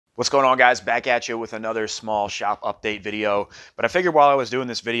What's going on, guys? Back at you with another small shop update video. But I figured while I was doing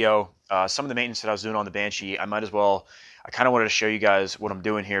this video, some of the maintenance that I was doing on the Banshee, I kind of wanted to show you guys what I'm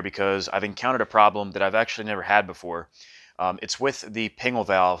doing here because I've encountered a problem that I've actually never had before. It's with the Pingel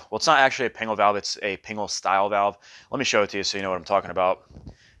valve. Well, it's not actually a Pingel valve, it's a Pingel style valve. Let me show it to you so you know what I'm talking about.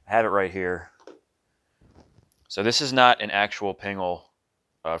 I have it right here. So this is not an actual Pingel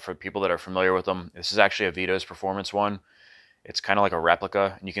for people that are familiar with them. This is actually a Vito's performance one. It's kind of like a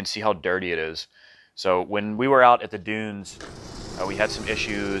replica, and you can see how dirty it is. So when we were out at the dunes, we had some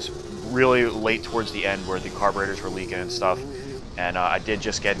issues really late towards the end where the carburetors were leaking and stuff. And I did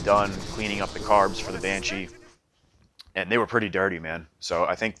just get done cleaning up the carbs for the Banshee, and they were pretty dirty, man. So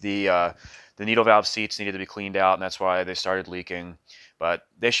I think the needle valve seats needed to be cleaned out, and that's why they started leaking. But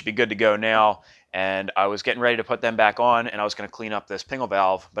they should be good to go now. And I was getting ready to put them back on, and I was going to clean up this Pingel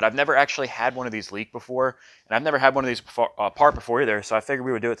valve, but I've never actually had one of these leak before, and I've never had one of these part before either, so I figured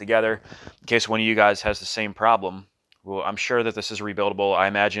we would do it together in case one of you guys has the same problem. Well, I'm sure that this is rebuildable. I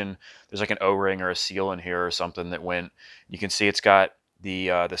imagine there's like an O-ring or a seal in here or something that went. You can see it's got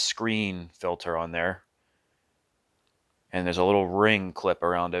the screen filter on there, and there's a little ring clip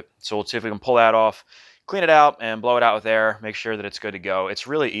around it. So we'll see if we can pull that off, clean it out, and blow it out with air, make sure that it's good to go. It's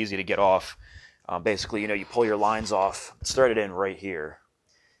really easy to get off. Basically, you know, you pull your lines off. It's threaded in right here.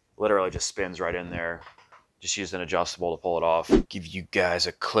 Literally just spins right in there. Just use an adjustable to pull it off. Give you guys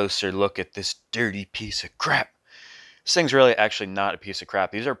a closer look at this dirty piece of crap. This thing's really actually not a piece of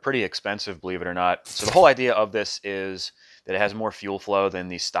crap. These are pretty expensive, believe it or not. So the whole idea of this is that it has more fuel flow than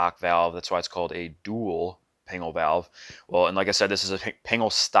the stock valve. That's why it's called a dual Pingel valve. Well, and like I said, this is a Pingel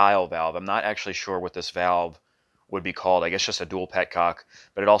style valve. I'm not actually sure what this valve would be called. I guess just a dual Petcock,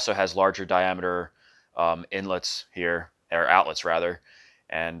 but it also has larger diameter inlets here, or outlets rather,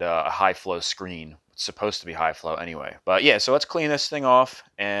 and a high flow screen. It's supposed to be high flow anyway. But yeah, so let's clean this thing off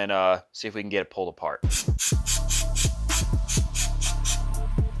and see if we can get it pulled apart.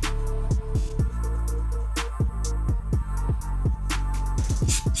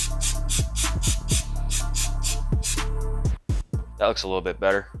 That looks a little bit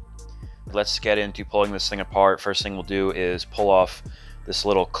better. Let's get into pulling this thing apart. First thing we'll do is pull off this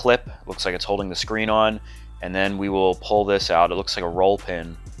little clip. Looks like it's holding the screen on, and then we will pull this out. It looks like a roll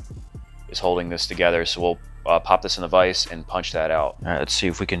pin is holding this together, so we'll pop this in the vise and punch that out. All right, let's see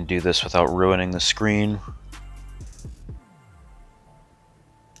if we can do this without ruining the screen.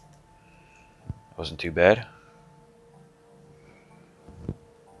 Wasn't too bad.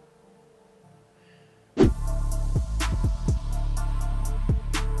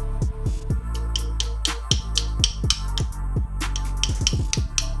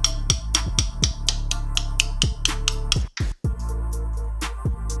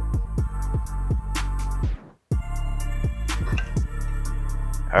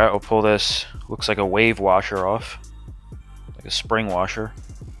 Alright, we'll pull this, looks like a wave washer off, like a spring washer.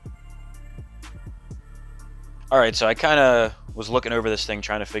 Alright, so I kind of was looking over this thing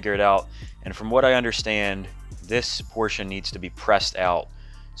trying to figure it out, and from what I understand, this portion needs to be pressed out.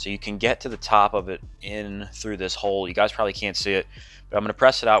 So you can get to the top of it in through this hole. You guys probably can't see it, but I'm going to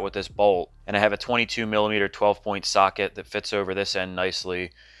press it out with this bolt. And I have a 22mm 12-point socket that fits over this end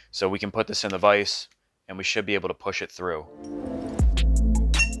nicely, so we can put this in the vise, and we should be able to push it through.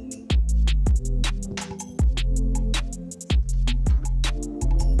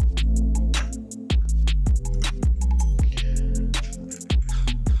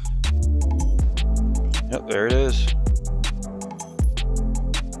 Yep, there it is.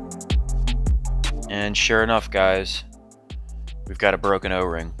 And sure enough, guys, we've got a broken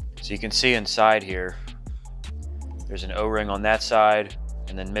O-ring. So you can see inside here, there's an O-ring on that side,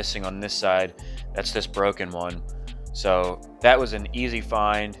 and then missing on this side. That's this broken one. So that was an easy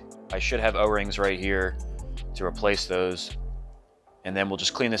find. I should have O-rings right here to replace those. And then we'll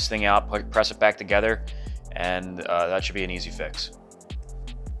just clean this thing out, press it back together, and that should be an easy fix.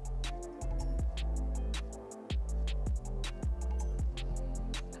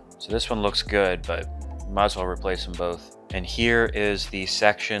 So this one looks good, but might as well replace them both. And here is the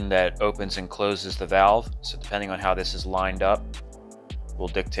section that opens and closes the valve. So depending on how this is lined up, will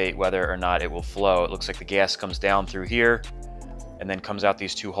dictate whether or not it will flow. It looks like the gas comes down through here and then comes out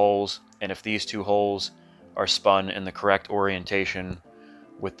these two holes. And if these two holes are spun in the correct orientation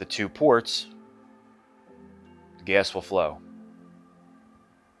with the two ports, the gas will flow.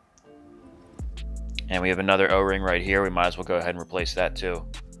 And we have another O-ring right here. We might as well go ahead and replace that too.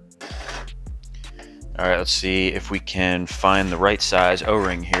 Alright, let's see if we can find the right size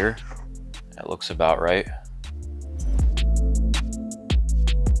O-ring here. That looks about right.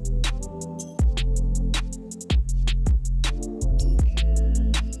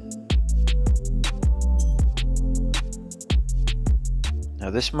 Now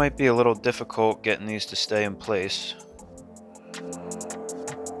this might be a little difficult getting these to stay in place.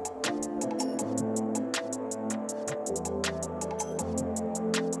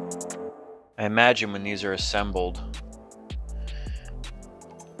 I imagine when these are assembled,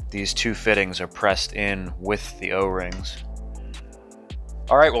 these two fittings are pressed in with the O-rings.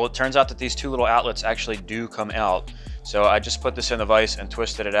 Alright, well it turns out that these two little outlets actually do come out. So I just put this in the vise and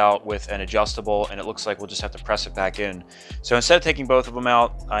twisted it out with an adjustable, and it looks like we'll just have to press it back in. So instead of taking both of them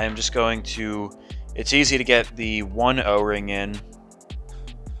out, I am just going to, it's easy to get the one O-ring in.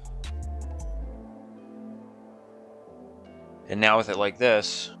 And now with it like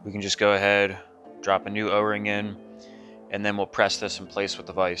this, we can just go ahead, drop a new O-ring in, and then we'll press this in place with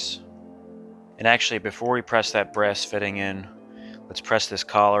the vise. And actually, before we press that brass fitting in, let's press this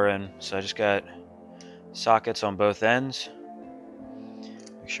collar in. So I just got sockets on both ends.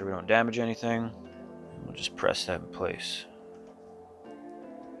 Make sure we don't damage anything. We'll just press that in place.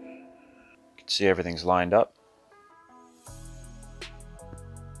 You can see everything's lined up.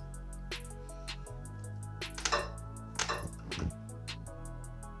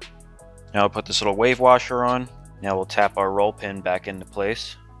 Now we'll put this little wave washer on. Now we'll tap our roll pin back into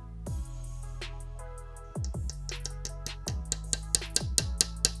place.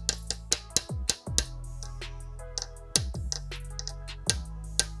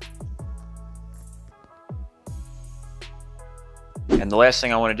 And the last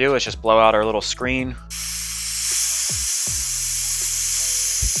thing I want to do is just blow out our little screen.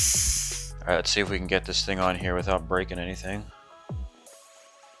 All right, let's see if we can get this thing on here without breaking anything.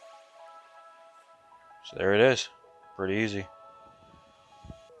 So there it is, pretty easy.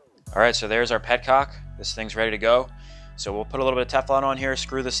 All right, so there's our Petcock. This thing's ready to go. So we'll put a little bit of Teflon on here,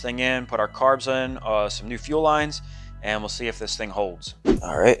 screw this thing in, put our carbs in, some new fuel lines, and we'll see if this thing holds.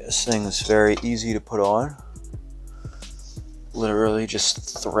 All right, this thing is very easy to put on. Literally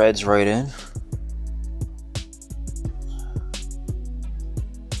just threads right in.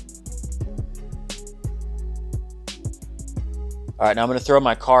 All right, now I'm going to throw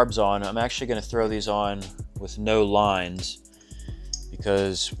my carbs on. I'm actually going to throw these on with no lines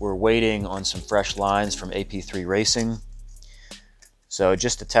because we're waiting on some fresh lines from AP3 Racing. So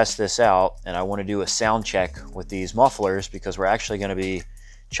just to test this out, and I want to do a sound check with these mufflers because we're actually going to be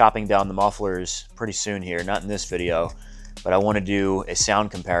chopping down the mufflers pretty soon here, not in this video, but I want to do a sound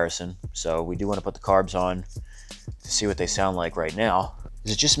comparison. So we do want to put the carbs on to see what they sound like right now.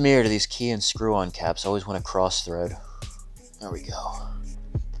 Is it just me, or do these key and screw on caps always want to cross thread? There we go.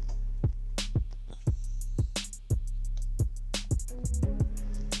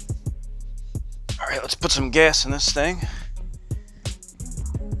 All right, let's put some gas in this thing.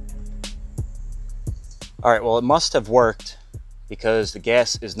 All right, well, it must have worked because the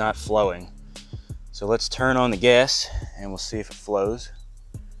gas is not flowing. So let's turn on the gas and we'll see if it flows.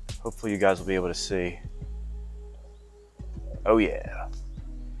 Hopefully you guys will be able to see. Oh yeah.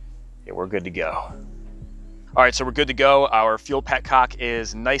 Yeah, we're good to go. All right, so we're good to go. Our fuel petcock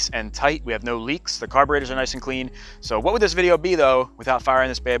is nice and tight. We have no leaks. The carburetors are nice and clean. So what would this video be though without firing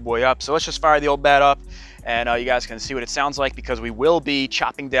this bad boy up? So let's just fire the old bat up and you guys can see what it sounds like because we will be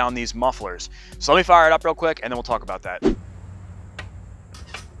chopping down these mufflers. So let me fire it up real quick and then we'll talk about that.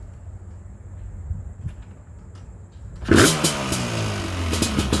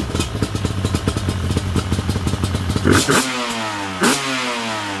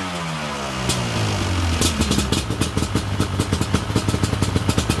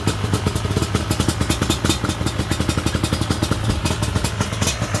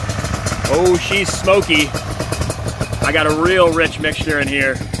 Oh, she's smoky. I got a real rich mixture in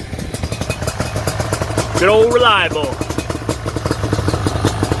here. Good old reliable.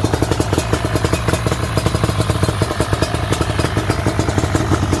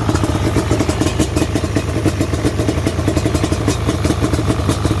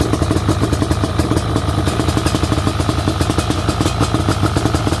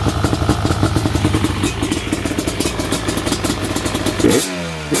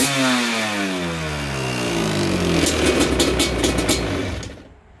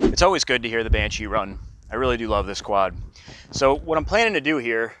 It's always good to hear the Banshee run. I really do love this quad. So what I'm planning to do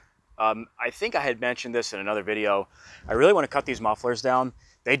here, I think I had mentioned this in another video. I really want to cut these mufflers down.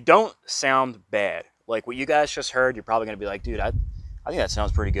 They don't sound bad. Like what you guys just heard, you're probably going to be like, dude, I think that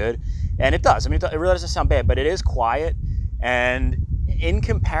sounds pretty good. And it does. I mean, it really doesn't sound bad, but it is quiet. And in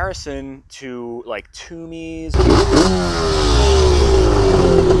comparison to like Toomeys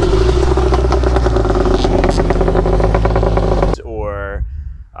or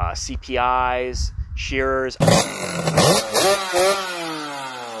CPIs, shearers.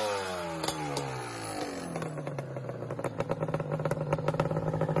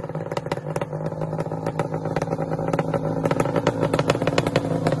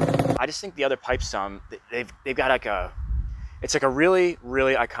 just think the other pipes sound, they've got like it's like a really,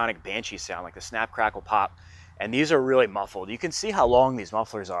 really iconic Banshee sound, like the snap, crackle, pop. And these are really muffled. You can see how long these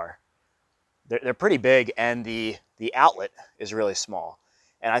mufflers are. They're pretty big, and the outlet is really small.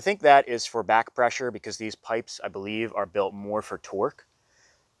 And I think that is for back pressure because these pipes, I believe, are built more for torque.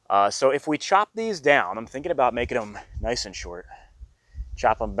 So if we chop these down, I'm thinking about making them nice and short.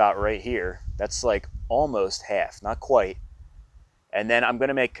 Chop them about right here. That's like almost half, not quite. And then I'm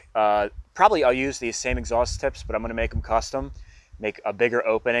gonna make, probably I'll use these same exhaust tips, but I'm gonna make them custom. Make a bigger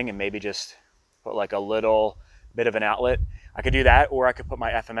opening and maybe just put like a little bit of an outlet. I could do that, or I could put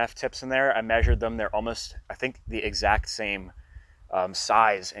my FMF tips in there. I measured them. They're almost, I think, the exact same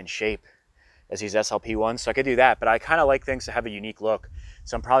size and shape as these SLP ones. So I could do that, but I kind of like things to have a unique look.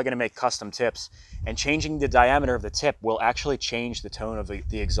 So I'm probably going to make custom tips, and changing the diameter of the tip will actually change the tone of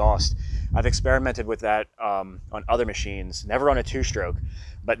the exhaust. I've experimented with that on other machines, never on a two-stroke,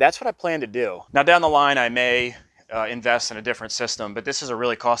 but that's what I plan to do. Now down the line, I may invest in a different system, but this is a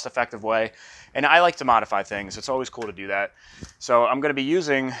really cost-effective way, and I like to modify things. It's always cool to do that. So I'm going to be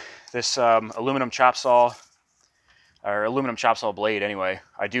using this aluminum chop saw, or aluminum chop saw blade anyway.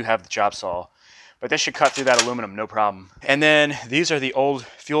 I do have the chop saw, but this should cut through that aluminum no problem. And then these are the old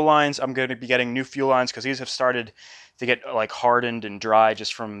fuel lines. I'm going to be getting new fuel lines because these have started to get like hardened and dry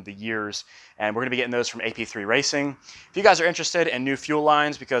just from the years, and we're going to be getting those from AP3 Racing. If you guys are interested in new fuel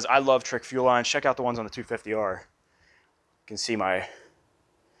lines, because I love trick fuel lines, check out the ones on the 250R. You can see my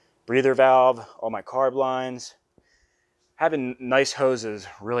breather valve, all my carb lines. Having nice hoses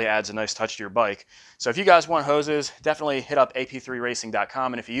really adds a nice touch to your bike. So if you guys want hoses, definitely hit up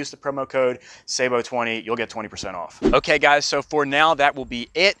ap3racing.com, and if you use the promo code SABO20, you'll get 20% off. Okay guys, so for now that will be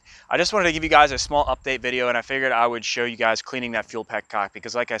it. I just wanted to give you guys a small update video, and I figured I would show you guys cleaning that fuel petcock,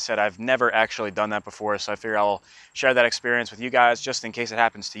 because like I said, I've never actually done that before, so I figured I'll share that experience with you guys just in case it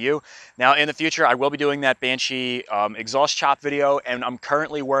happens to you. Now in the future, I will be doing that Banshee exhaust chop video, and I'm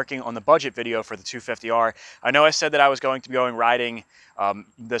currently working on the budget video for the 250R. I know I said that I was going to be going riding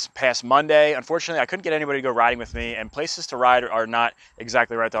this past Monday. Unfortunately, I couldn't get anybody to go riding with me, and places to ride are not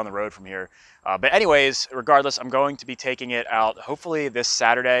exactly right down the road from here. But anyways, regardless, I'm going to be taking it out hopefully this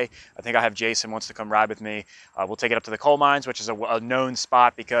Saturday. I think I have Jason wants to come ride with me. We'll take it up to the coal mines, which is a known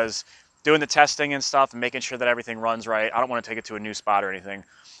spot, because doing the testing and stuff and making sure that everything runs right, I don't want to take it to a new spot or anything.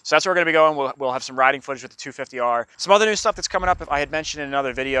 So that's where we're going to be going. We'll have some riding footage with the 250R. Some other new stuff that's coming up. If I had mentioned in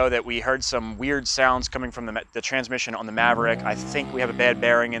another video that we heard some weird sounds coming from the transmission on the Maverick. I think we have a bad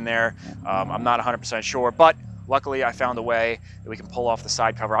bearing in there. I'm not 100% sure, but luckily I found a way that we can pull off the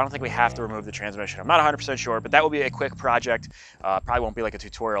side cover. I don't think we have to remove the transmission. I'm not 100% sure, but that will be a quick project. Probably won't be like a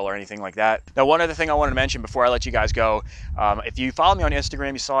tutorial or anything like that. Now, one other thing I wanted to mention before I let you guys go, if you follow me on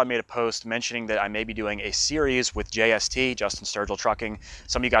Instagram, you saw I made a post mentioning that I may be doing a series with JST, Justin Sturgill Trucking.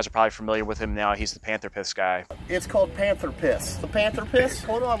 Some of you guys are probably familiar with him now. He's the Panther Piss guy. It's called Panther Piss. The Panther Piss?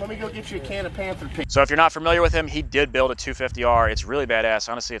 Hold on, let me go get you a can of Panther Piss. So if you're not familiar with him, he did build a 250R. It's really badass.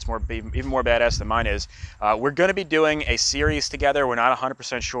 Honestly, it's even more badass than mine is. We're going to be doing a series together. We're not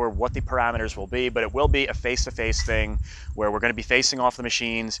 100% sure what the parameters will be, but it will be a face-to-face thing where we're going to be facing off the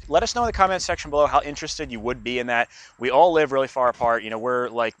machines. Let us know in the comment section below how interested you would be in that. We all live really far apart. You know, we're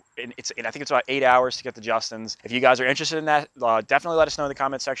like, I think it's about 8 hours to get to Justin's. If you guys are interested in that, definitely let us know in the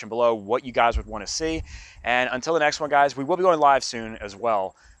comment section below what you guys would want to see. And until the next one, guys, we will be going live soon as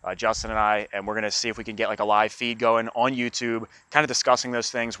well, Justin and I, and we're going to see if we can get like a live feed going on YouTube, kind of discussing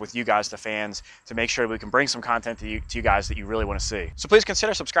those things with you guys, the fans, to make sure we can bring some content to you guys that you really want to see. So please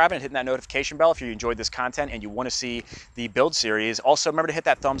consider subscribing and hitting that notification bell if you enjoyed this content and you want to see the build series. Also, remember to hit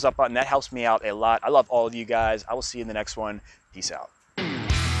that thumbs up button. That helps me out a lot. I love all of you guys. I will see you in the next one. Peace out.